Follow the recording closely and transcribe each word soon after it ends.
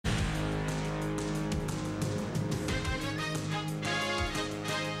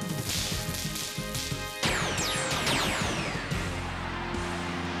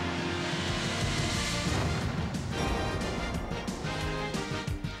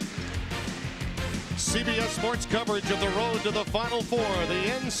CBS Sports coverage of the road to the Final Four.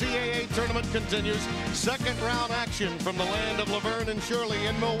 The NCAA tournament continues. Second round action from the land of Laverne and Shirley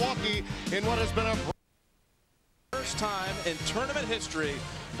in Milwaukee in what has been a first time in tournament history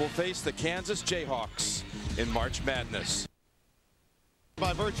will face the Kansas Jayhawks in March Madness.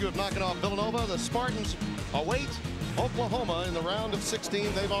 By virtue of knocking off Villanova, the Spartans await Oklahoma in the round of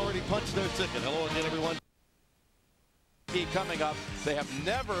 16. They've already punched their ticket. Hello again, everyone. Coming up, they have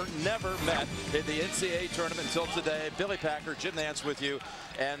never met in the NCAA tournament until today. Billy Packer, Jim Nance with you.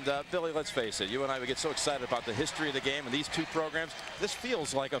 And Billy, let's face it, you and I would get so excited about the history of the game and these two programs. This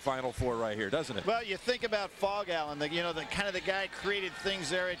feels like a Final Four right here, doesn't it? Well, you think about Fog Allen, the kind of the guy created things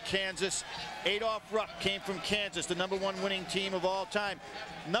there at Kansas. Adolph Rupp came from Kansas, the #1 winning team of all time.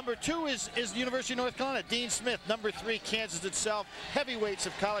 Number 2 is the University of North Carolina, Dean Smith. Number 3, Kansas itself. Heavyweights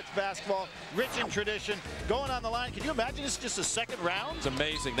of college basketball, rich in tradition. Going on the line, can you imagine it's just a second round? It's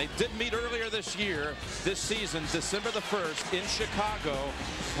amazing. They did meet earlier this season, December the 1st in Chicago.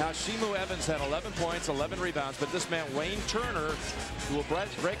 Hashimu Evans had 11 points, 11 rebounds, but this man, Wayne Turner, who will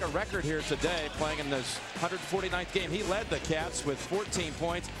break a record here today, playing in this 149th game, he led the Cats with 14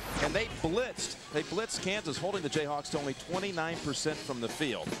 points, and they blitzed. They blitzed Kansas, holding the Jayhawks to only 29% from the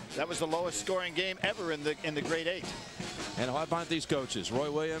field. That was the lowest scoring game ever in the Grade 8. And how about these coaches, Roy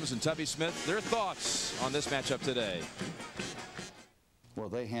Williams and Tubby Smith, their thoughts on this matchup today? Well,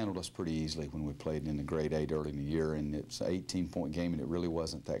 they handled us pretty easily when we played in the Grade 8 early in the year, and it's an 18-point game, and it really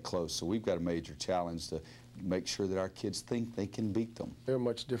wasn't that close. So we've got a major challenge to make sure that our kids think they can beat them. They're a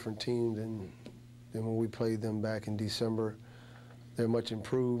much different team than when we played them back in December. They're much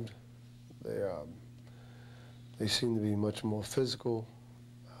improved. They seem to be much more physical,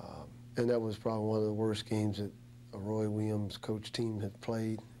 and that was probably one of the worst games that a Roy Williams coach team had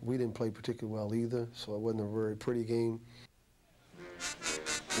played. We didn't play particularly well either, so it wasn't a very pretty game.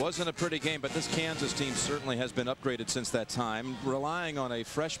 Wasn't a pretty game, but this Kansas team certainly has been upgraded since that time, relying on a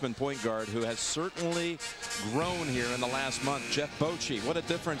freshman point guard who has certainly grown here in the last month, Jeff Bochy. What a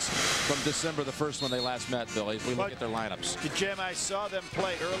difference from December the 1st when they last met, Billy, if we look at their lineups. Jim, I saw them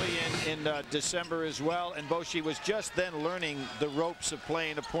play early in December as well, and Bochy was just then learning the ropes of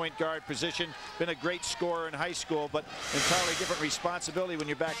playing a point guard position. Been a great scorer in high school, but entirely different responsibility when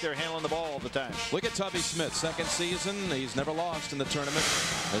you're back there handling the ball all the time. Look at Tubby Smith, second season. He's never lost in the tournament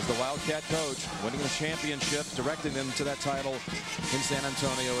as the Wildcat coach, winning the championship, directing them to that title in San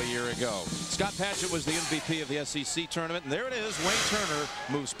Antonio a year ago. Scott Padgett was the MVP of the SEC tournament, and there it is. Wayne Turner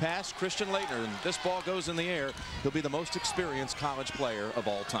moves past Christian Laettner, and this ball goes in the air. He'll be the most experienced college player of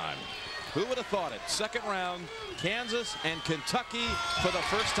all time. Who would have thought it? Second round, Kansas and Kentucky for the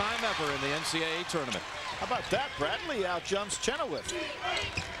first time ever in the NCAA tournament. How about that? Bradley outjumps Chenoweth.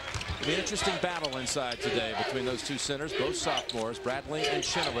 It'll be an interesting battle inside today between those two centers, both sophomores, Bradley and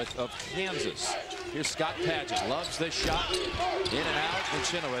Chenoweth of Kansas. Here's Scott Padgett, loves this shot, in and out, and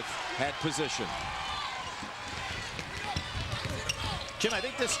Chenoweth had position. Jim, I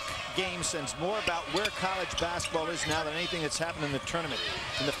think this game sends more about where college basketball is now than anything that's happened in the tournament.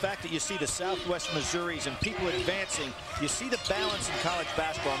 And the fact that you see the Southwest Missouris and people advancing, you see the balance in college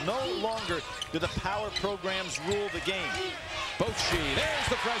basketball. No longer do the power programs rule the game. Bochy, there's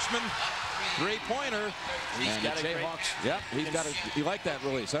the freshman. Three-pointer. He's got a Jayhawks. Yeah, you like that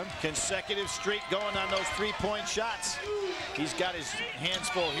release, huh? Consecutive streak going on those three-point shots. He's got his hands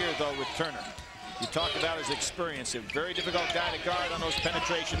full here, though, with Turner. You talk about his experience. A very difficult guy to guard on those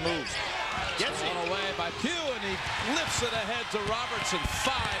penetration moves. Gets it away by Pugh, and he lifts it ahead to Robertson.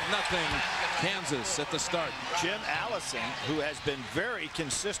 5-0 Kansas at the start. Jim Allison, who has been very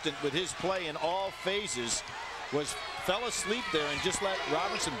consistent with his play in all phases, fell asleep there and just let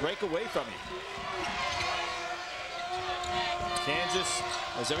Robertson break away from him. Kansas,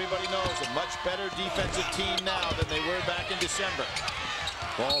 as everybody knows, a much better defensive team now than they were back in December.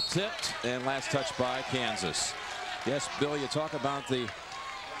 Ball tipped and last touch by Kansas. Yes, Bill, you talk about the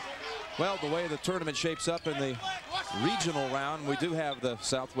way the tournament shapes up in the regional round. We do have the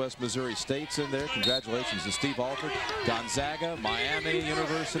Southwest Missouri States in there. Congratulations to Steve Alford, Gonzaga, Miami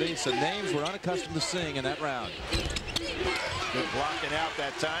University. Some names we're unaccustomed to seeing in that round. Good blocking out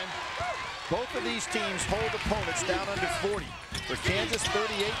that time. Both of these teams hold opponents down under 40. For Kansas,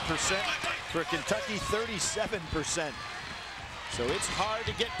 38%. For Kentucky, 37%. So it's hard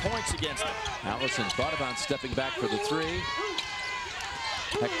to get points against them. Allison thought about stepping back for the three.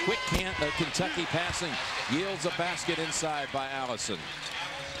 A quick Kentucky passing yields a basket inside by Allison.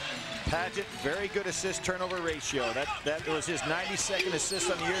 Padgett, very good assist-turnover ratio. That was his 92nd assist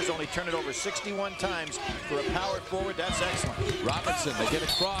on the year. He's only turned it over 61 times for a power forward. That's excellent. Robertson, they get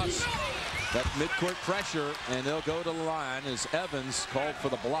across that midcourt pressure, and they'll go to the line as Evans called for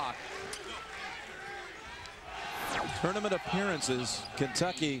the block. Tournament appearances,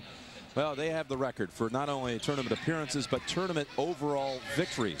 Kentucky, well, they have the record for not only tournament appearances, but tournament overall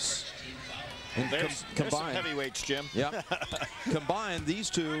victories. And there's some heavyweights, Jim. Yeah. Combined, these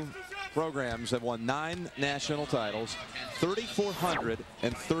two programs have won 9 national titles,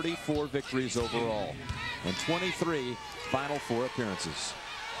 3,434 victories overall, and 23 Final Four appearances.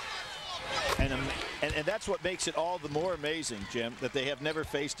 And that's what makes it all the more amazing, Jim, that they have never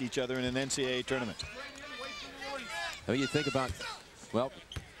faced each other in an NCAA tournament. Well, you think about, well,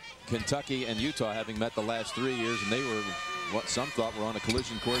 Kentucky and Utah having met the last 3 years, and they were what some thought were on a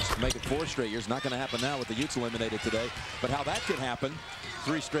collision course to make it 4 straight years. Not going to happen now with the Utes eliminated today. But how that could happen,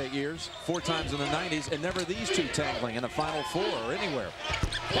 3 straight years, 4 times in the 90s, and never these two tangling in a Final Four or anywhere.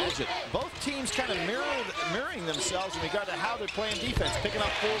 Both teams kind of mirroring themselves in regard to how they're playing defense. Picking up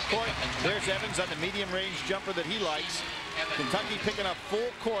full court. There's Evans on the medium range jumper that he likes. Kentucky picking up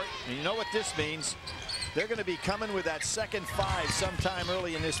full court. And you know what this means. They're going to be coming with that second 5 sometime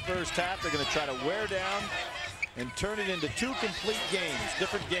early in this first half. They're going to try to wear down and turn it into 2 complete games,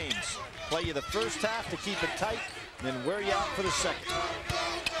 different games. Play you the first half to keep it tight, and then wear you out for the second.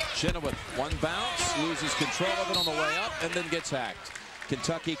 Chenoweth, 1 bounce, loses control of it on the way up, and then gets hacked.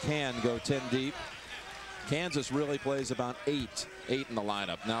 Kentucky can go 10 deep. Kansas really plays about 8 in the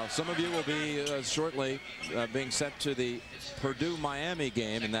lineup. Now, some of you will be shortly being sent to the Purdue-Miami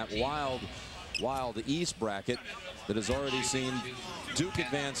game in that wild East bracket that has already seen Duke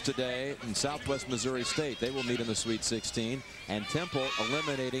advance today in Southwest Missouri State. They will meet in the Sweet 16, and Temple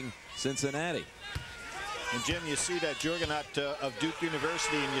eliminating Cincinnati. And Jim, you see that juggernaut of Duke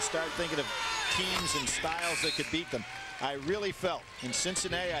University, and you start thinking of teams and styles that could beat them. I really felt in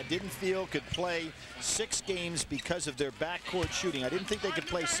Cincinnati, I didn't feel could play 6 games because of their backcourt shooting. I didn't think they could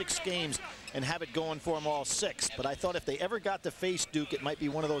play 6 games and have it going for them all 6. But I thought if they ever got to face Duke, it might be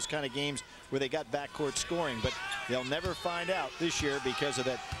one of those kind of games where they got backcourt scoring. But they'll never find out this year because of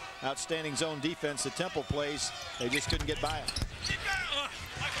that outstanding zone defense that Temple plays. They just couldn't get by it.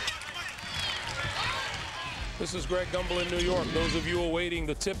 This is Greg Gumbel in New York. Those of you awaiting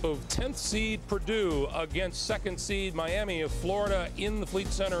the tip of 10th seed Purdue against 2nd seed Miami of Florida in the Fleet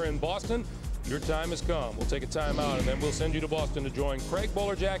Center in Boston, your time has come. We'll take a timeout, and then we'll send you to Boston to join Craig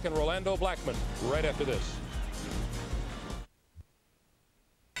Bolerjack and Rolando Blackman right after this.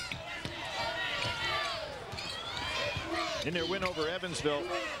 In their win over Evansville,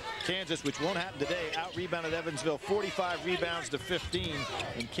 Kansas, which won't happen today, out-rebounded Evansville 45 rebounds to 15,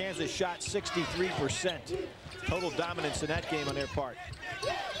 and Kansas shot 63%. Total dominance in that game on their part.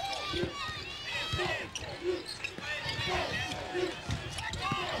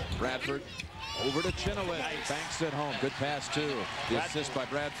 Bradford over to Chenoweth. Nice. Banks at home. Good pass, too. The assist by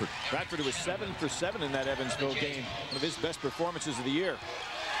Bradford. Bradford was 7 for 7 in that Evansville game. One of his best performances of the year.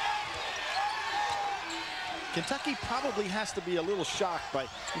 Kentucky probably has to be a little shocked by,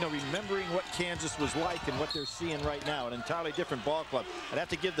 remembering what Kansas was like and what they're seeing right now. An entirely different ball club. I'd have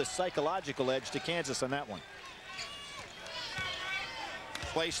to give the psychological edge to Kansas on that one.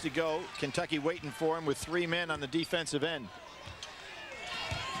 Place to go. Kentucky waiting for him with 3 men on the defensive end.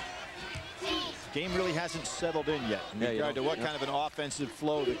 Game really hasn't settled in yet in regard to what kind of an offensive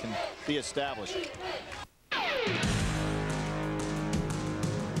flow that can be established.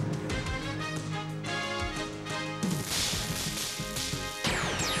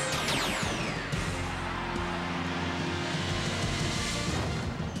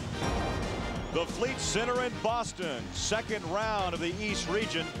 The Fleet Center in Boston, 2nd round of the East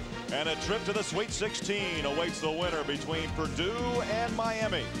region, and a trip to the Sweet 16 awaits the winner between Purdue and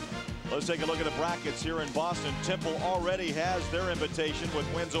Miami. Let's take a look at the brackets here in Boston. Temple already has their invitation with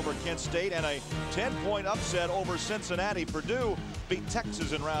wins over Kent State and a 10-point upset over Cincinnati. Purdue beat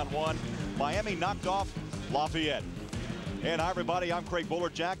Texas in round 1. Miami knocked off Lafayette. And hi, everybody. I'm Craig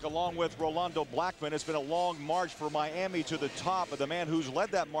Bolerjack along with Rolando Blackman. It's been a long march for Miami to the top, but the man who's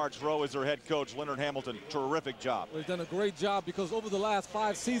led that march, Ro, is their head coach, Leonard Hamilton. Terrific job. Well, he's done a great job because over the last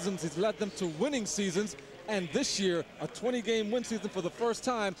 5 seasons, he's led them to winning seasons. And this year, a 20-game win season for the first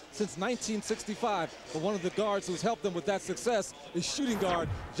time since 1965. But one of the guards who's helped them with that success is shooting guard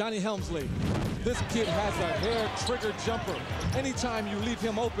Johnny Helmsley. This kid has a hair-trigger jumper. Anytime you leave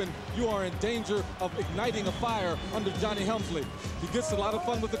him open, you are in danger of igniting a fire under Johnny Helmsley. He gets a lot of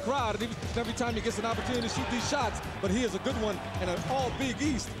fun with the crowd, and every time he gets an opportunity to shoot these shots, but he is a good one and an all-Big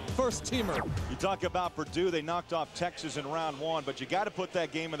East first-teamer. You talk about Purdue, they knocked off Texas in round 1, but you got to put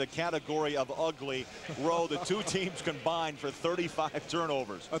that game in the category of ugly. Ro, know the two teams combined for 35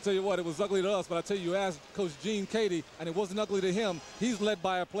 turnovers. I'll tell you what, it was ugly to us, but I tell you ask Coach Gene Cady, and it wasn't ugly to him. He's led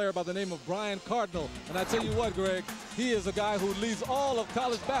by a player by the name of Brian Cardinal. And I tell you what, Greg, he is a guy who leads all of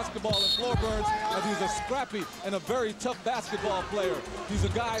college basketball in floor burns, as he's a scrappy and a very tough basketball player. He's a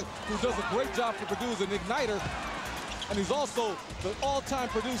guy who does a great job for Purdue as an igniter, and he's also the all-time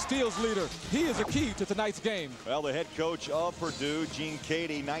Purdue steals leader. He is a key to tonight's game. Well, the head coach of Purdue, Gene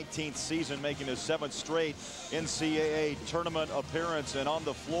Cady, 19th season, making his 7th straight NCAA tournament appearance, and on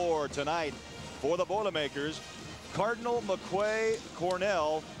the floor tonight for the Boilermakers, Cardinal, McQuay,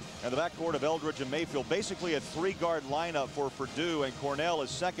 Cornell, and the backcourt of Eldridge and Mayfield. Basically a 3-guard lineup for Purdue, and Cornell is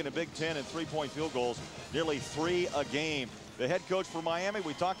second in Big Ten in 3-point field goals, nearly 3 a game. The head coach for Miami,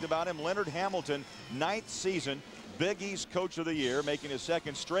 we talked about him, Leonard Hamilton, 9th season, Big East Coach of the Year, making his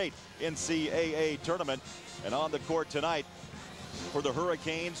 2nd straight NCAA tournament. And on the court tonight for the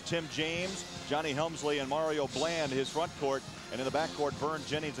Hurricanes, Tim James, Johnny Helmsley, and Mario Bland, his front court. And in the backcourt, Vern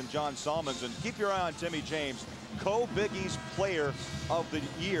Jennings and John Salmons. And keep your eye on Timmy James, co-Big East Player of the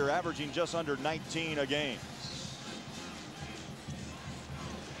Year, averaging just under 19 a game.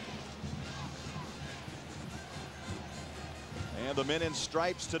 And the men in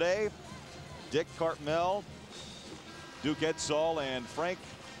stripes today, Dick Cartmel, Duke Edsall, and Frank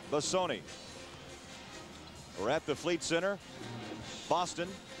Bassoni. We're at the Fleet Center, Boston.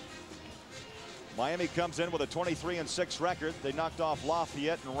 Miami comes in with a 23-6 record. They knocked off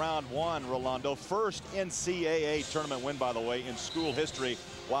Lafayette in round 1, Rolando. First NCAA tournament win, by the way, in school history,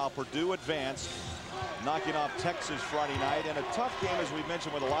 while Purdue advanced, knocking off Texas Friday night. And a tough game, as we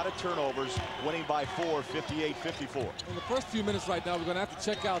mentioned, with a lot of turnovers, winning by 4, 58-54. In the first few minutes right now, we're going to have to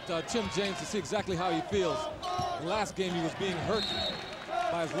check out Tim James to see exactly how he feels. The last game, he was being hurt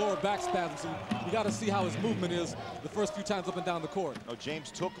by his lower back spasm, so you got to see how his movement is the first few times up and down the court. No, James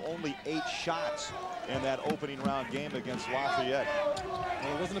took only 8 shots in that opening round game against Lafayette.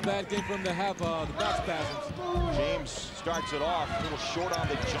 Well, it wasn't a bad game for him to have the back spasms. James starts it off a little short on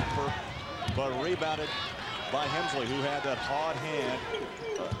the jumper, but rebounded by Hemsley, who had that hard hand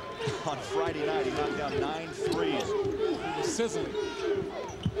on Friday night. He knocked down 9 threes. He was sizzling.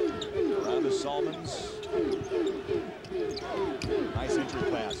 Around to Salmons. Nice entry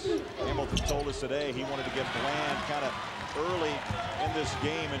pass. Hamilton told us today he wanted to get Bland kind of early in this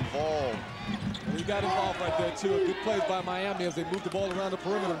game involved. And he got involved right there, too. A good plays by Miami as they moved the ball around the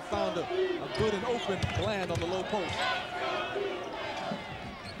perimeter and found a good and open Bland on the low post.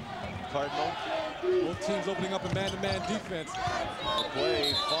 Cardinal. Both teams opening up in man-to-man defense. The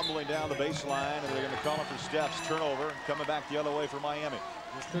play fumbling down the baseline, and they're going to call him for steps. Turnover coming back the other way for Miami.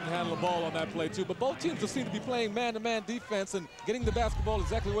 Just couldn't handle the ball on that play, too. But both teams just seem to be playing man-to-man defense and getting the basketball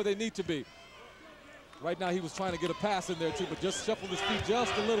exactly where they need to be. Right now, he was trying to get a pass in there, too, but just shuffled his feet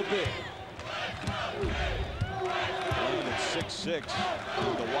just a little bit. Bland at 6'6",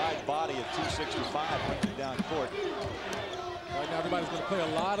 with a wide body at 265, bringing down court. Right now, everybody's going to pay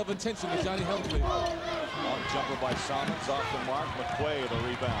a lot of attention to Johnny Helmsley. Long jumper by Salmons, off the mark. McQuay the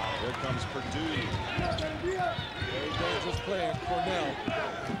rebound. Here comes Purdue. Very dangerous play in Cornell.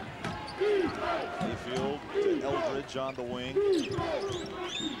 Mayfield to Eldridge on the wing.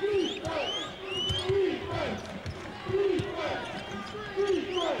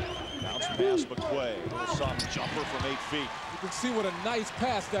 Bounce pass McQuay. Little soft jumper from 8 feet. You can see what a nice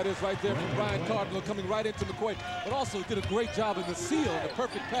pass that is right there from Brian Cardinal, coming right into McQuay, but also did a great job in the seal, the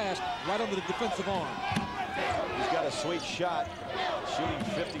perfect pass right under the defensive arm. He's got a sweet shot, shooting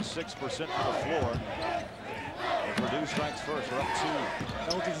 56% from the floor. And Purdue strikes first. We're up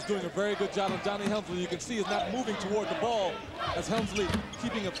 2. Eldridge is doing a very good job on Johnny Helmsley. You can see he's not moving toward the ball as Helmsley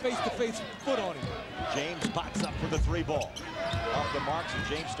keeping a face-to-face foot on him. James pots up for the 3 ball. Off the marks, and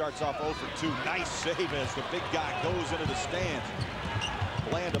James starts off 0 for 2. Nice save as the big guy goes into the stands.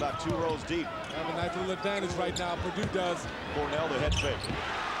 Bland about 2 rows deep. Have a nice little advantage right now. Purdue does. Cornell the head fake.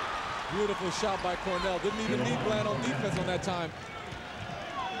 Beautiful shot by Cornell. Didn't even need Bland on defense on that time.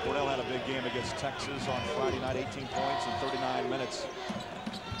 Cornell had a big game against Texas on Friday night, 18 points in 39 minutes.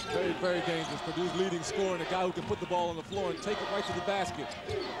 Very, very dangerous. Purdue's leading scorer and a guy who can put the ball on the floor and take it right to the basket.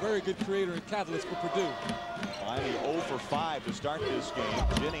 Very good creator and catalyst for Purdue. Miami 0 for 5 to start this game.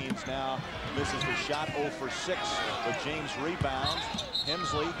 Jennings now misses the shot, 0 for 6. But James rebounds.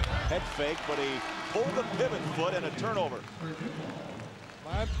 Hemsley head fake, but he pulled the pivot foot and a turnover.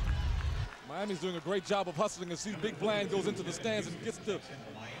 Miami's doing a great job of hustling as Big Bland goes into the stands and gets the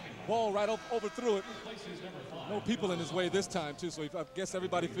ball right over through it. No people in his way this time, too, so I guess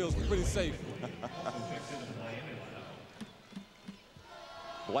everybody feels pretty safe.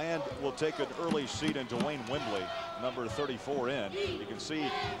 Bland will take an early seat, and Dwayne Wembley, number 34, in. You can see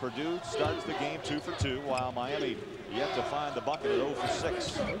Purdue starts the game 2 for 2, while Miami yet to find the bucket at 0 for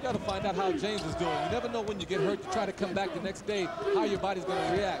 6. We got to find out how James is doing. You never know when you get hurt. You try to come back the next day, how your body's going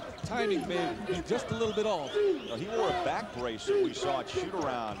to react. Timing may be just a little bit off. He wore a back brace that we saw at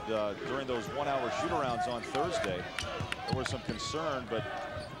shoot-around during those 1-hour shoot-arounds on Thursday. There was some concern, but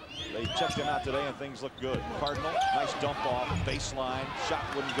they checked him out today, and things look good. Cardinal, nice dump off, baseline. Shot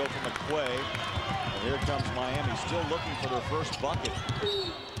wouldn't go from McQuay. And here comes Miami, still looking for their first bucket.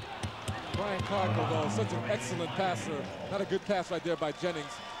 Brian Cardinal, though, such an excellent passer. Not a good pass right there by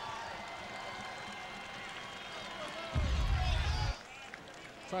Jennings.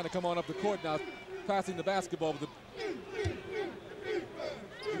 Trying to come on up the court now, passing the basketball.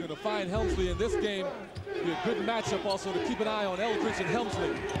 You're going to find Helmsley in this game. Be a good matchup also to keep an eye on Eldridge and Helmsley.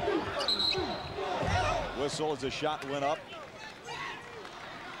 Whistle as the shot went up.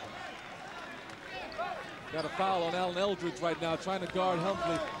 Got a foul on Allen Eldridge right now, trying to guard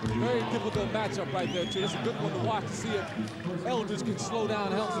Helmsley. Very difficult matchup right there, too. It's a good one to watch to see if Eldridge can slow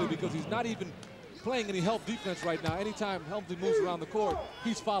down Helmsley, because he's not even playing any help defense right now. Anytime Helmsley moves around the court,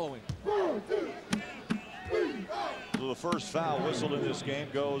 he's following. So the first foul whistled in this game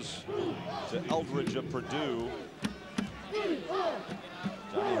goes to Eldridge of Purdue.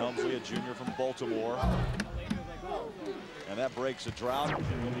 Johnny Helmsley, a junior from Baltimore. And that breaks a drought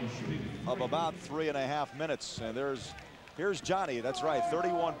of about 3.5 minutes. And here's Johnny. That's right,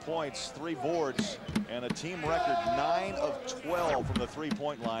 31 points, 3 boards, and a team record 9 of 12 from the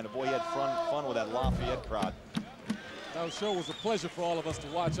three-point line. And boy, he had fun with that Lafayette crowd. That sure was a pleasure for all of us to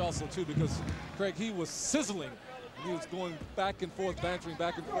watch also, too, because, Craig, he was sizzling. He was going back and forth, bantering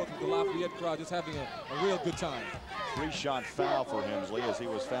back and forth with the Lafayette crowd, just having a real good time. 3-shot foul for Helmsley as he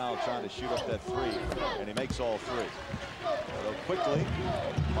was fouled trying to shoot up that 3, and he makes all 3. So quickly,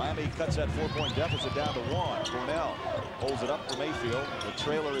 Miami cuts that 4-point deficit down to 1. Cornell holds it up for Mayfield. The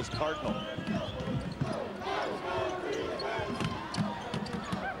trailer is Cardinal.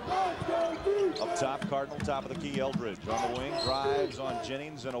 Up top, Cardinal, top of the key, Eldridge. On the wing, drives on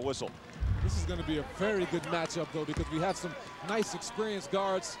Jennings, and a whistle. This is going to be a very good matchup, though, because we have some nice experienced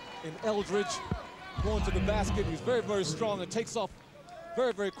guards in Eldridge going to the basket. He's very, very strong and takes off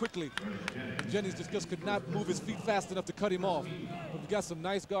very, very quickly. Jennings just could not move his feet fast enough to cut him off. But we've got some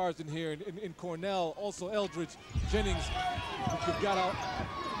nice guards in here, in Cornell, also Eldridge, Jennings. We've got out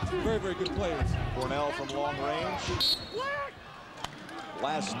some very, very good players. Cornell from long range.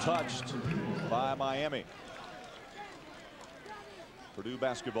 Last touched by Miami. Purdue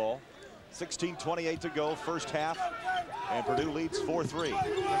basketball. 16:28 to go, first half, and Purdue leads 4-3.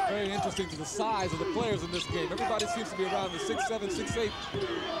 Very interesting to the size of the players in this game. Everybody seems to be around the 6'7",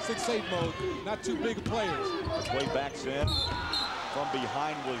 6'8" mode. Not too big players. Way backs in. From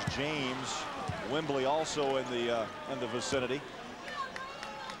behind was James. Wembley also in the vicinity.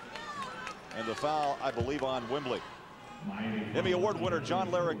 And the foul, I believe, on Wembley. Emmy Award winner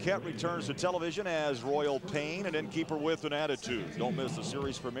John Larroquette returns to television as Royal Payne, an innkeeper with an attitude. Don't miss the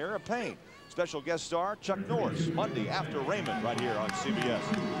series premiere of Payne. Special guest star Chuck Norris, Monday after Raymond, right here on CBS.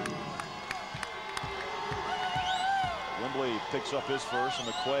 Wembley picks up his first, and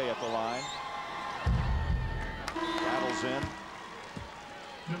McQuay at the line. Rattles in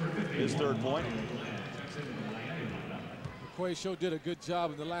his 3rd point. McQuay sure did a good job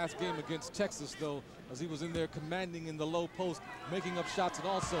in the last game against Texas, though, as he was in there commanding in the low post, making up shots, and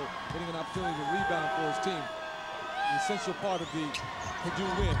also getting an opportunity to rebound for his team. The essential part of the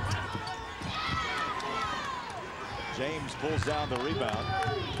Purdue win. James pulls down the rebound.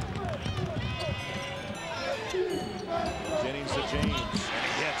 Jennings to James, and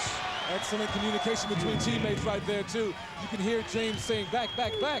he hits. Excellent communication between teammates right there, too. You can hear James saying, back,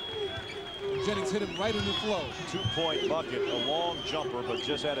 back, back. Jennings hit him right in the flow. 2-point bucket, a long jumper, but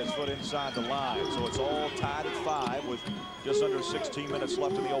just had his foot inside the line. So it's all tied at 5 with just under 16 minutes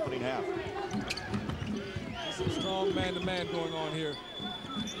left in the opening half. There's some strong man-to-man going on here.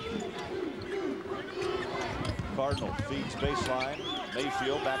 Cardinal feeds baseline.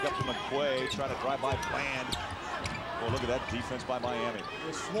 Mayfield back up to McQuay, trying to drive by Bland. Oh, look at that defense by Miami.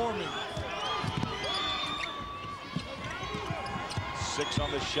 They're swarming. 6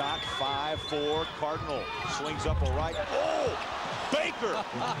 on the shot, 5-4. Cardinal swings up a right. Oh, Baker!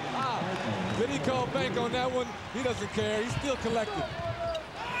 Did he call bank on that one? He doesn't care. He's still collected.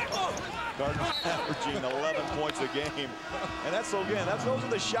 Cardinal averaging 11 points a game, and that's those are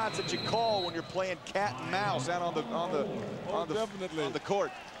the shots that you call when you're playing cat and mouse out on the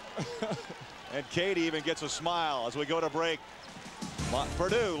court. And Katie even gets a smile as we go to break.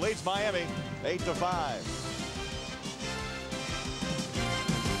 Purdue leads Miami 8-5.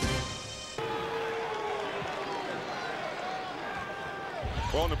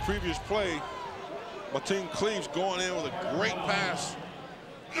 Well, on the previous play, Martin Cleaves going in with a great pass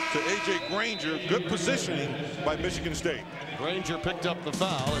to A.J. Granger. Good positioning by Michigan State. Granger picked up the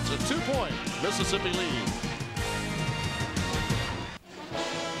foul. It's a 2-point Mississippi lead.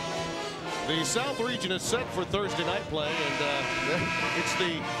 The South region is set for Thursday night play, and it's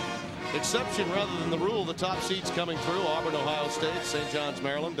the exception rather than the rule. The top seeds coming through: Auburn, Ohio State, St. John's,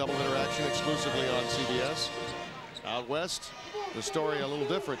 Maryland. Doubleheader action exclusively on CBS. Out west, the story a little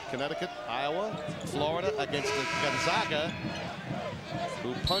different. Connecticut, Iowa, Florida against Gonzaga,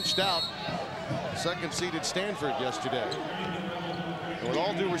 who punched out second-seeded Stanford yesterday. And with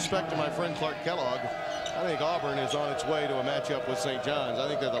all due respect to my friend Clark Kellogg, I think Auburn is on its way to a matchup with St. John's. I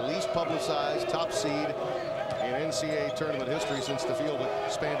think they're the least publicized top seed in NCAA tournament history since the field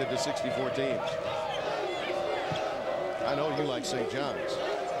expanded to 64 teams. I know you like St. John's.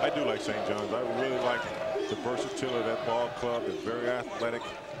 I do like St. John's. I really like the versatility of that ball club. They're very athletic,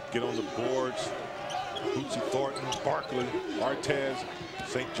 get on the boards. Bootsy Thornton, Barkley, Artez,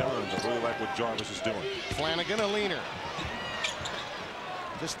 St. John's. I really like what Jarvis is doing. Flanagan, a leaner.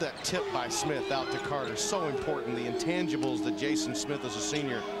 Just that tip by Smith out to Carter, so important. The intangibles that Jason Smith as a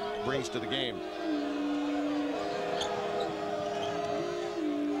senior brings to the game.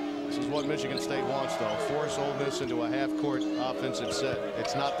 This is what Michigan State wants, though. Force Ole Miss into a half-court offensive set.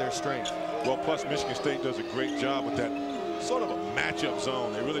 It's not their strength. Well, plus Michigan State does a great job with that sort of a matchup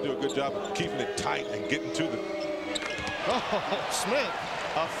zone. They really do a good job of keeping it tight and getting to the. Oh, Smith,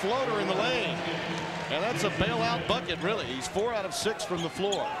 a floater in the lane. And that's a bailout bucket, really. He's 4 out of 6 from the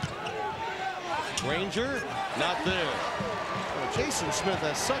floor. Granger, not there. Well, Jason Smith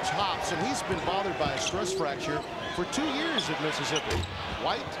has such hops, and he's been bothered by a stress fracture for 2 years at Mississippi.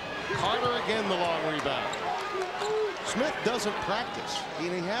 White, Carter again the long rebound. Smith doesn't practice. He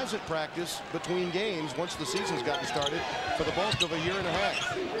hasn't practiced between games once the season's gotten started for the bulk of a year and a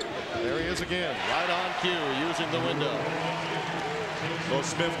half. There he is again, right on cue, using the window. Well,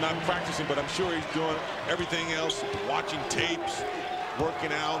 Smith not practicing, but I'm sure he's doing everything else, watching tapes,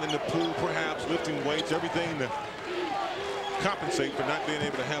 working out in the pool, perhaps lifting weights, everything to compensate for not being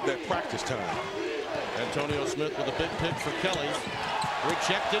able to have that practice time. Antonio Smith with a big pick for Kelly.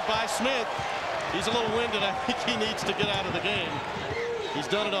 Rejected by Smith. He's a little winded. I think he needs to get out of the game. He's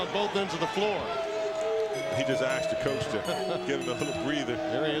done it on both ends of the floor. He just asked the coach to give him a little breather.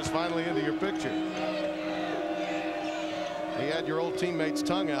 There he is, finally into your picture. He had your old teammate's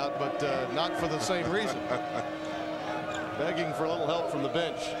tongue out, but not for the same reason. Begging for a little help from the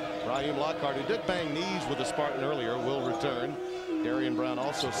bench. Raheem Lockhart, who did bang knees with the Spartan earlier, will return. Darian Brown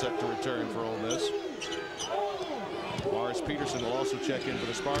also set to return for Ole Miss. Morris Peterson will also check in for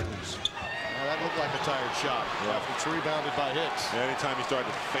the Spartans. Now, that looked like a tired shot. Yeah. After it's rebounded by Hicks. Yeah, anytime he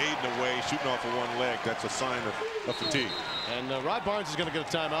started fading away, shooting off of one leg, that's a sign of fatigue. And Rod Barnes is going to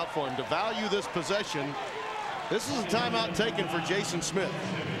get a timeout for him to value this possession. This is a timeout taken for Jason Smith.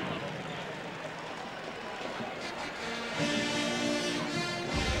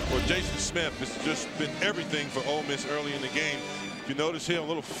 Well, Jason Smith has just been everything for Ole Miss early in the game. If you notice here, a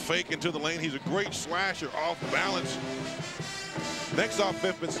little fake into the lane. He's a great slasher, off balance. Next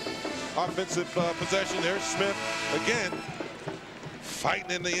offensive possession, there's Smith again,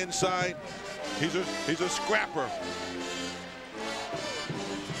 fighting in the inside. He's a scrapper.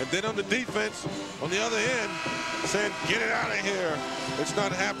 And then on the defense, on the other end, saying, get it out of here. It's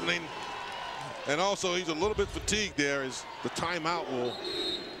not happening. And also, he's a little bit fatigued there, as the timeout will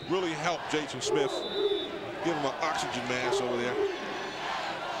really help Jason Smith. Give him an oxygen mask over there.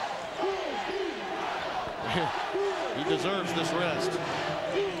 He deserves this rest.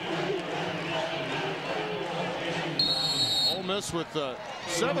 Ole Miss with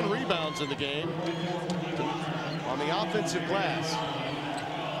 7 rebounds in the game on the offensive glass.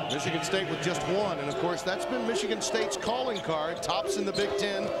 Michigan State with just 1, and of course that's been Michigan State's calling card. Tops in the Big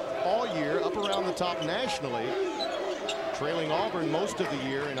Ten all year, up around the top nationally. Trailing Auburn most of the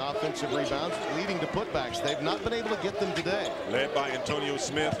year in offensive rebounds, leading to putbacks. They've not been able to get them today. Led by Antonio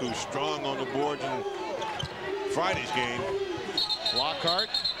Smith, who's strong on the board in Friday's game. Lockhart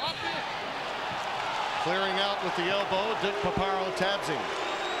clearing out with the elbow. Dick Paparo tabs him.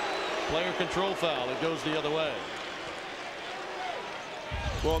 Player control foul. It goes the other way.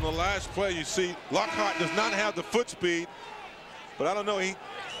 Well, in the last play, you see Lockhart does not have the foot speed, but I don't know, he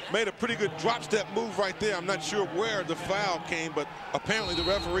made a pretty good drop step move right there. I'm not sure where the foul came, but apparently the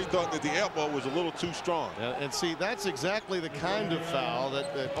referee thought that the elbow was a little too strong. And see, that's exactly the kind of foul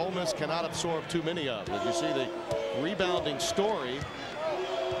that Ole Miss cannot absorb too many of. As you see the rebounding story.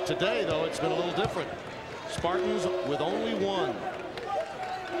 Today, though, it's been a little different. Spartans with only 1.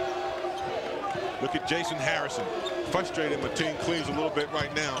 Look at Jason Harrison. frustrating Mateen Cleaves a little bit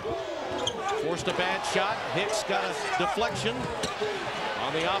right now. Forced a bad shot. Hicks got a deflection.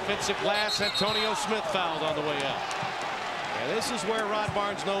 On the offensive glass, Antonio Smith fouled on the way out. And this is where Rod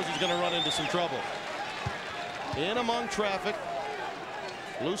Barnes knows he's going to run into some trouble. In among traffic.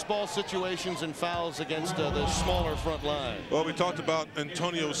 Loose ball situations and fouls against the smaller front line. Well, we talked about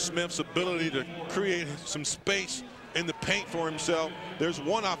Antonio Smith's ability to create some space in the paint for himself. There's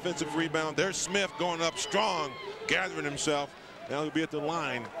one offensive rebound. There's Smith going up strong, gathering himself. Now he'll be at the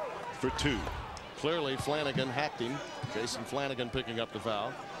line for 2. Clearly, Flanagan hacked him. Jason Flanagan picking up the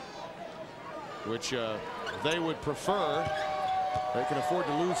foul, which they would prefer. They can afford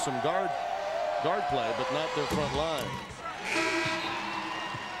to lose some guard play, but not their front line.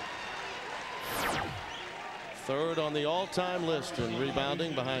 Third on the all-time list in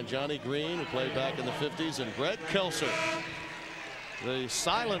rebounding behind Johnny Green, who played back in the 50s, and Greg Kelser, the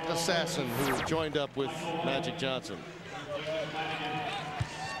silent assassin who joined up with Magic Johnson.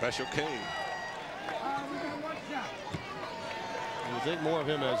 Special K. You think more of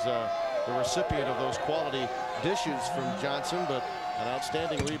him as the recipient of those quality dishes from Johnson, but an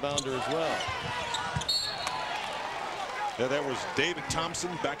outstanding rebounder as well. Yeah, that was David Thompson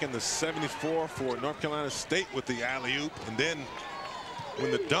back in the '74 for North Carolina State with the alley-oop. And then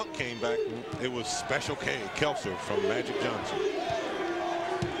when the dunk came back, it was Special K, Kelser from Magic Johnson.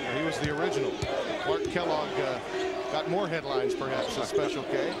 Yeah, he was the original. Clark Kellogg got more headlines perhaps as Special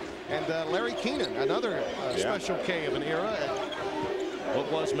K. And Larry Keenan, another Special K of an era at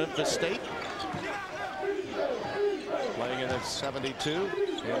what was Memphis State. Playing in the '72.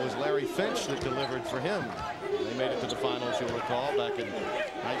 It was Larry Finch that delivered for him. They made it to the finals, you'll recall, back in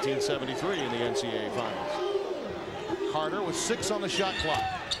 1973 in the NCAA finals. Carter with 6 on the shot clock.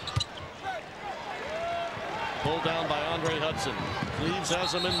 Pulled down by Andre Hudson. Cleaves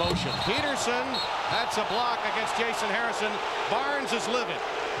has him in motion. Peterson, that's a block against Jason Harrison. Barnes is livid.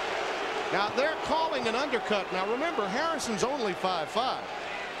 Now they're calling an undercut. Now remember, Harrison's only 5'5".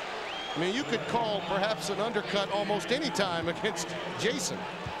 I mean, you could call perhaps an undercut almost any time against Jason.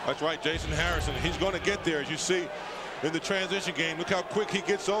 That's right, Jason Harrison. He's going to get there, as you see in the transition game. Look how quick he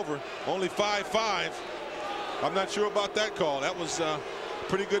gets over. Only 5'5". I'm not sure about that call. That was a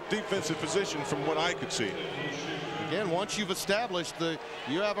pretty good defensive position from what I could see. Again, once you've established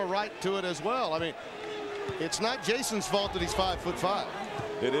you have a right to it as well. I mean, it's not Jason's fault that he's 5'5".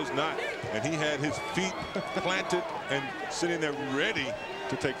 It is not. And he had his feet planted and sitting there ready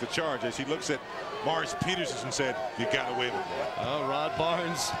to take the charge as he looks at Morris Peterson and said, "You got away with it." Oh, Rod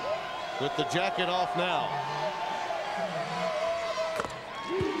Barnes with the jacket off now.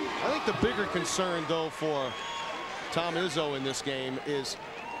 I think the bigger concern, though, for Tom Izzo in this game is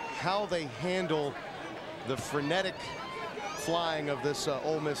how they handle the frenetic flying of this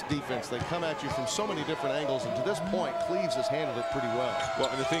Ole Miss defense. They come at you from so many different angles, and to this point, Cleaves has handled it pretty well. Well,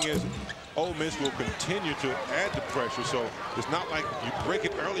 and the thing is, Ole Miss will continue to add the pressure, so it's not like you break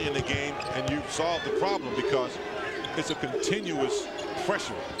it early in the game and you solve the problem, because it's a continuous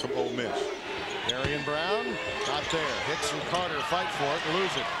pressure from Ole Miss. Darian Brown, not there. Hicks and Carter fight for it and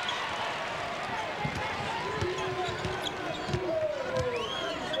lose it.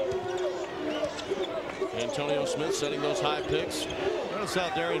 Antonio Smith setting those high picks. Notice how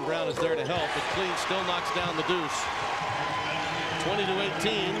Darian Brown is there to help, but Cleaves still knocks down the deuce.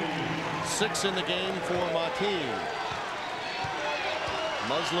 20-18, 6 in the game for Mateen.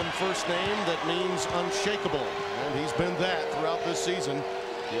 Muslim first name that means unshakable, and he's been that throughout this season.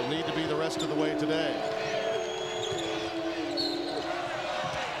 He'll need to be the rest of the way today.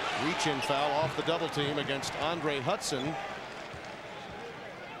 Reach-in foul off the double team against Andre Hudson.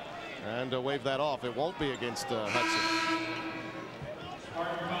 And wave that off. It won't be against Hudson.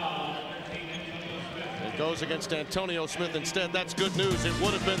 It goes against Antonio Smith instead. That's good news. It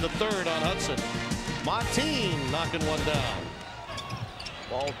would have been the third on Hudson. Mateen knocking one down.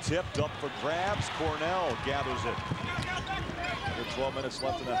 Ball tipped up for grabs. Cornell gathers it. Under 12 minutes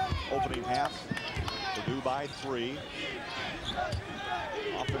left in the opening half. Purdue by 3.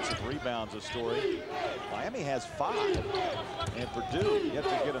 Offensive rebounds a story. Miami has 5. And Purdue yet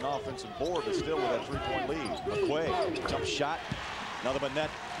to get an offensive board, but still with that 3-point lead. McQuay, jump shot. Another net.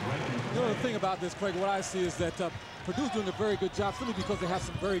 You know, the thing about this, Craig, what I see is that Purdue's doing a very good job simply because they have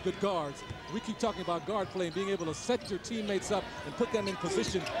some very good guards. We keep talking about guard play and being able to set your teammates up and put them in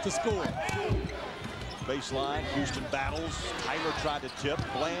position to score. Baseline, Houston battles. Tyler tried to tip.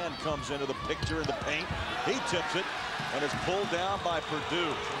 Bland comes into the picture in the paint. He tips it and is pulled down by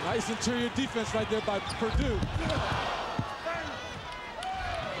Purdue. Nice interior defense right there by Purdue.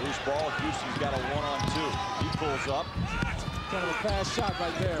 Loose ball. Houston's got a 1-on-2. He pulls up. Kind of a fast shot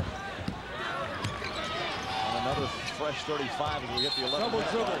right there. And another fresh 35 as we hit the 11th Double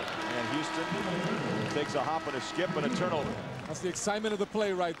minute dribble. mark. And Houston takes a hop and a skip and a turnover. That's the excitement of the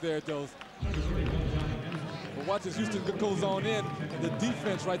play right there, Dose. But watch as Houston goes on in, and the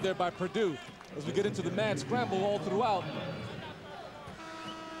defense right there by Purdue. As we get into the mad scramble all throughout. You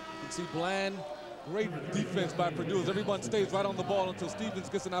can see Bland, great defense by Purdue as everyone stays right on the ball until Stevens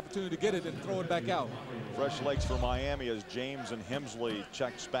gets an opportunity to get it and throw it back out. Fresh legs for Miami as James and Hemsley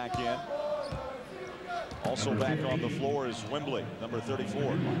checks back in. Also back on the floor is Wembley, number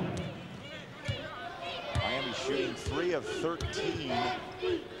 34. Miami shooting 3 of 13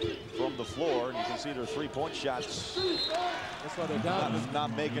 from the floor, and you can see their three-point shots. That's why they're down.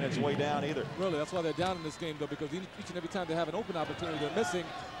 Not making its way down either. Really, that's why they're down in this game, though, because each and every time they have an open opportunity, they're missing.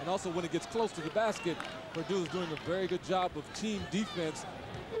 And also when it gets close to the basket, Purdue is doing a very good job of team defense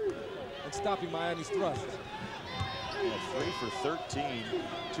and stopping Miami's thrust. 3 for 13,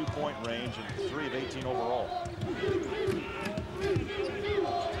 2-point range, and 3 of 18 overall.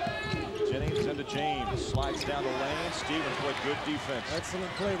 Jennings into James, slides down the lane. Stevens with good defense.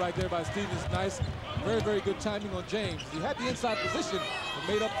 Excellent play right there by Stevens. Nice, very, very good timing on James. He had the inside position and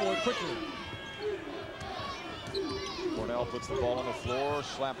made up for it quickly. Cornell puts the ball on the floor,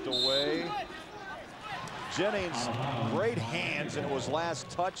 slapped away. Jennings, great hands, and it was last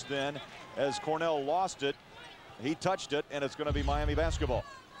touch then as Cornell lost it. He touched it, and it's going to be Miami basketball.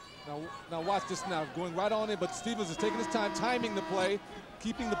 Now watch this now, going right on in, but Stevens is taking his time, timing the play,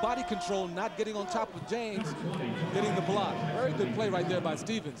 keeping the body control, not getting on top of James, getting the block. Very good play right there by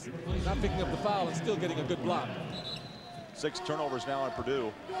Stevens. Not picking up the foul and still getting a good block. 6 turnovers now on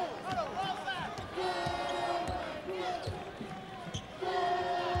Purdue.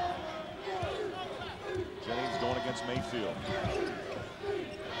 Jennings going against Mayfield.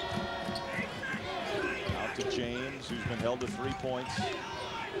 Out to James, who's been held to 3 points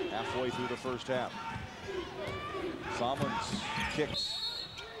halfway through the first half. Salmons kicks.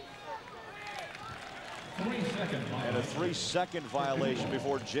 And a 3-second violation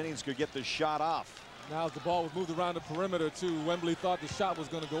before Jennings could get the shot off. Now as the ball was moved around the perimeter too, Wembley thought the shot was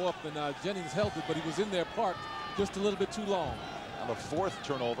going to go up, and Jennings held it, but he was in there parked just a little bit too long. On the 4th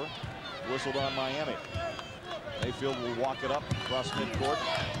turnover, whistled on Miami. Mayfield will walk it up across midcourt.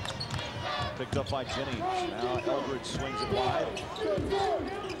 Picked up by Jennings. Now Eldridge swings it wide.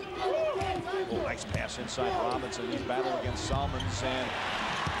 Oh, nice pass inside Robinson. He's battled against Salmons, and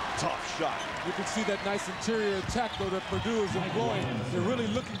tough shot. You can see that nice interior attack, though, that Purdue is employing. They're really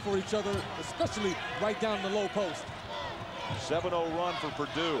looking for each other, especially right down the low post. 7-0 run for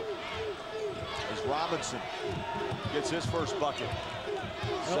Purdue as Robinson gets his first bucket.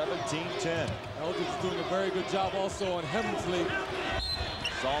 17-10. Eldridge is doing a very good job also on Hemsley.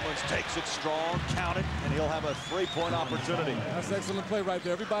 Salmons takes it strong, count it, and he'll have a 3-point opportunity. That's excellent play right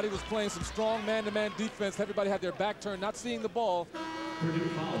there. Everybody was playing some strong man-to-man defense. Everybody had their back turned, not seeing the ball.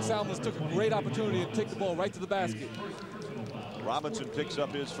 And Salmons took a great opportunity to take the ball right to the basket. Robinson picks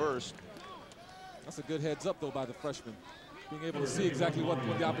up his first. That's a good heads up, though, by the freshman. Being able to see exactly what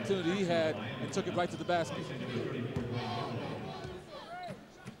the opportunity he had and took it right to the basket.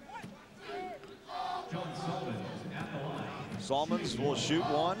 Salmons will shoot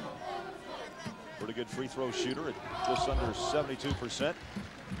one. Pretty good free throw shooter at just under 72%.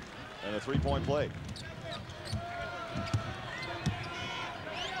 And a 3-point play.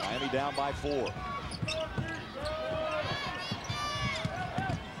 Miami down by 4.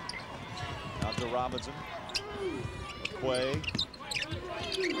 Out to Robinson. McQuay.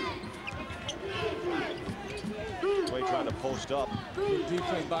 McQuay trying to post up. Good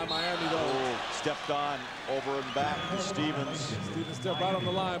defense by Miami, though. Oh, stepped on over and back to Stevens. Stevens stepped right on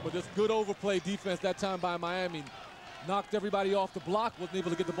the line, but just good overplay defense that time by Miami. Knocked everybody off the block, wasn't able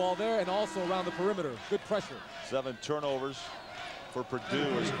to get the ball there, and also around the perimeter. Good pressure. 7 turnovers for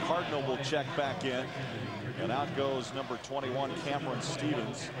Purdue as Cardinal will check back in. And out goes number 21, Cameron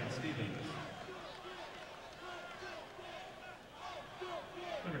Stevens.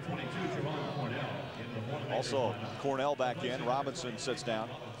 Also, Cornell back in. Robinson sits down.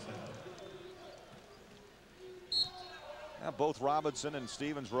 Now, both Robinson and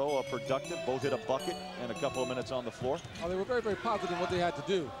Stevens row are productive. Both hit a bucket and a couple of minutes on the floor. Oh, they were very, very positive in what they had to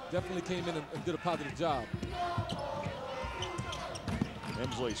do. Definitely came in and did a positive job.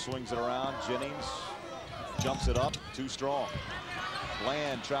 Hemsley swings it around. Jennings jumps it up. Too strong.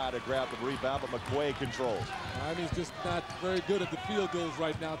 Bland tried to grab the rebound, but McQuay controls. Miami's just not very good at the field goals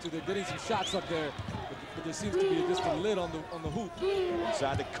right now, too. They're getting some shots up there, but there seems to be just a lid on the hoop.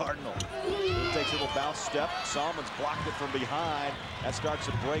 Inside the Cardinal. He takes a little bounce step. Salmons blocked it from behind. That starts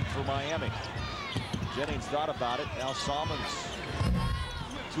a break for Miami. Jennings thought about it. Now Salmons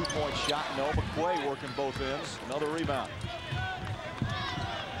Two-point shot, no. McQuay working both ends. Another rebound.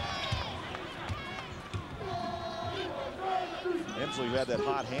 Emsley, who had that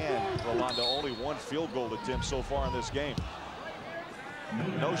hot hand, Rolando, only one field goal attempt so far in this game.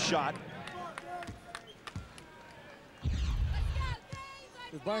 No shot.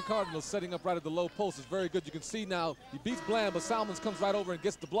 Brian Cardinal setting up right at the low post is very good. You can see now he beats Bland, but Salmons comes right over and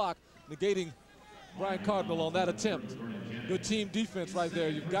gets the block, negating Brian Cardinal on that attempt. Good team defense right there.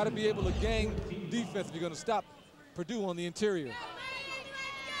 You've got to be able to gang defense if you're going to stop Purdue on the interior.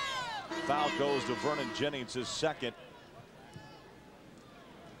 Foul goes to Vernon Jennings, his second.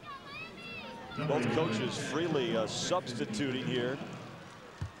 Both coaches freely substituting here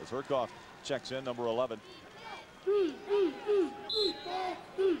as Herkoff checks in, number 11.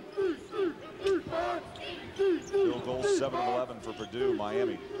 Field goal 7 of 11 for Purdue.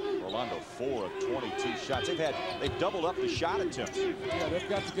 Miami, Rolando 4 of 22 shots. They've doubled up the shot attempts. Yeah, they've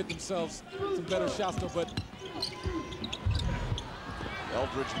got to get themselves some better shots though, but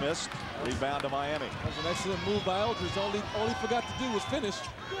Eldridge missed. Rebound to Miami. That was an excellent move by Eldridge. All he forgot to do was finish.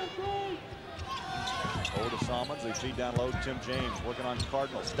 Over to Salmons. They feed down low. Tim James working on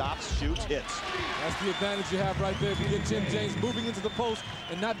Cardinal. Stops, shoots, hits. That's the advantage you have right there. If you get Tim James moving into the post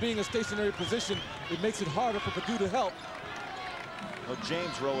and not being a stationary position, it makes it harder for Purdue to help. Well,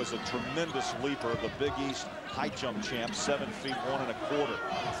 James Rowe is a tremendous leaper, the Big East high jump champ, 7 feet 1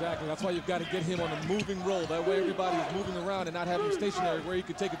 1/4. Exactly. That's why you've got to get him on a moving roll. That way everybody is moving around and not having him stationary where you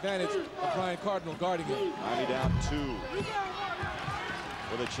could take advantage of Brian Cardinal guarding him. Miami down 2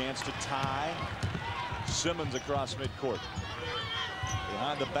 with a chance to tie. Simmons across midcourt.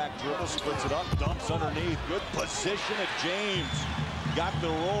 Behind the back dribble, splits it up, dumps underneath. Good position at James. Got the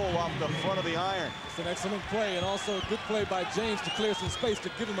roll off the front of the iron. It's an excellent play, and also a good play by James to clear some space to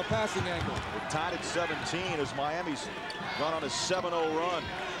give him a passing angle. We're tied at 17 as Miami's gone on a 7-0 run.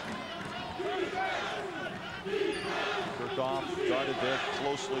 Herkoff guarded there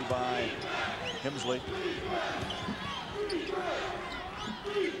closely by Hemsley.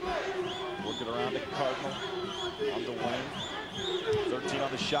 Working around the Cardinal on the wing. 13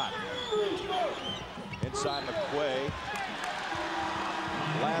 on the shot. Inside McQuay.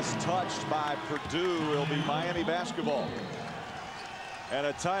 Last touched by Purdue. It'll be Miami basketball. And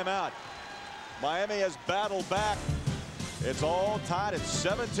a timeout. Miami has battled back. It's all tied at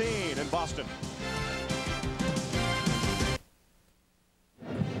 17 in Boston.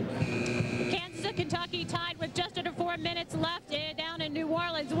 Kansas and Kentucky tied with just under 4 minutes left down in New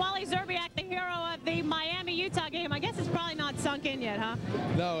Orleans. Wally Szczerbiak, the hero of the Miami-Utah game. I guess it's probably not sunk in yet, huh?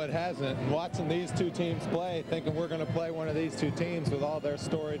 No, it hasn't. Watching these two teams play, thinking we're going to play one of these two teams with all their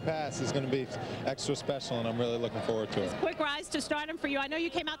storied past is going to be extra special, and I'm really looking forward to it. Quick rise to stardom for you. I know you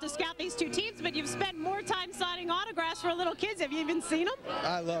came out to scout these two teams, but you've spent more time signing autographs for little kids. Have you even seen them?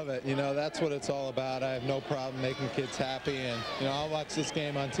 I love it. You know, that's what it's all about. I have no problem making kids happy, and, you know, I'll watch this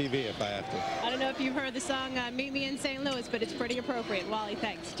game on TV if I have to. I don't know if you've heard the song Meet Me in St. Louis, but it's pretty appropriate. Wally,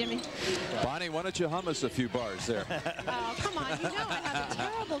 thanks. Jimmy? Bonnie, why don't you hum us a few bars there? Oh, come on. You know I have a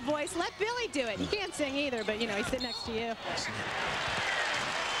terrible voice. Let Billy do it. He can't sing either, but, you know, he's sitting next to you.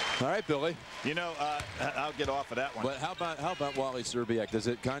 All right, Billy. You know, I'll get off of that one. But how about Wally Szczerbiak? Does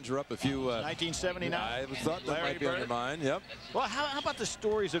it conjure up a few? 1979. I thought that might be on your mind. Yep. Well, how about the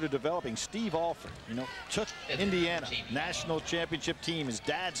stories that are developing? Steve Alford, you know, took Indiana national championship team. His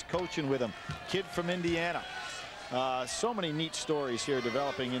dad's coaching with him. Kid from Indiana. So many neat stories here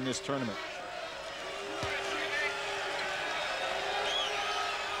developing in this tournament.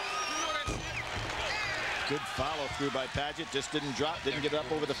 Good follow through by Padgett. Just didn't drop, didn't get up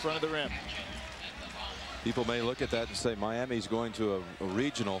over the front of the rim. People may look at that and say Miami's going to a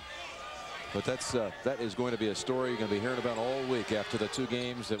regional, but that is going to be a story you're going to be hearing about all week after the 2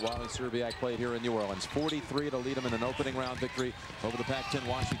 games that Wally Szczerbiak played here in New Orleans. 43 to lead them in an opening round victory over the Pac-10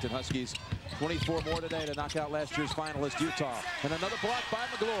 Washington Huskies. 24 more today to knock out last year's finalist Utah. And another block by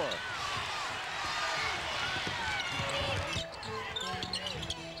McGlure.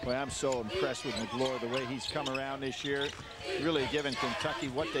 Well, I'm so impressed with McGlure, the way he's come around this year, really giving Kentucky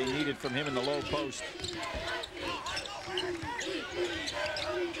what they needed from him in the low post.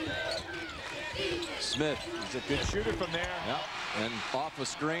 Smith. He's a good shooter from there. Yep. And off a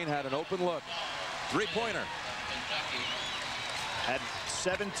screen, had an open look. 3-pointer. Had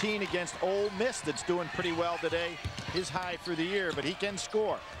 17 against Ole Miss that's doing pretty well today. His high for the year, but he can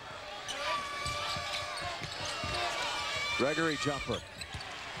score. Gregory jumper.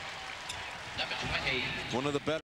 One of the better.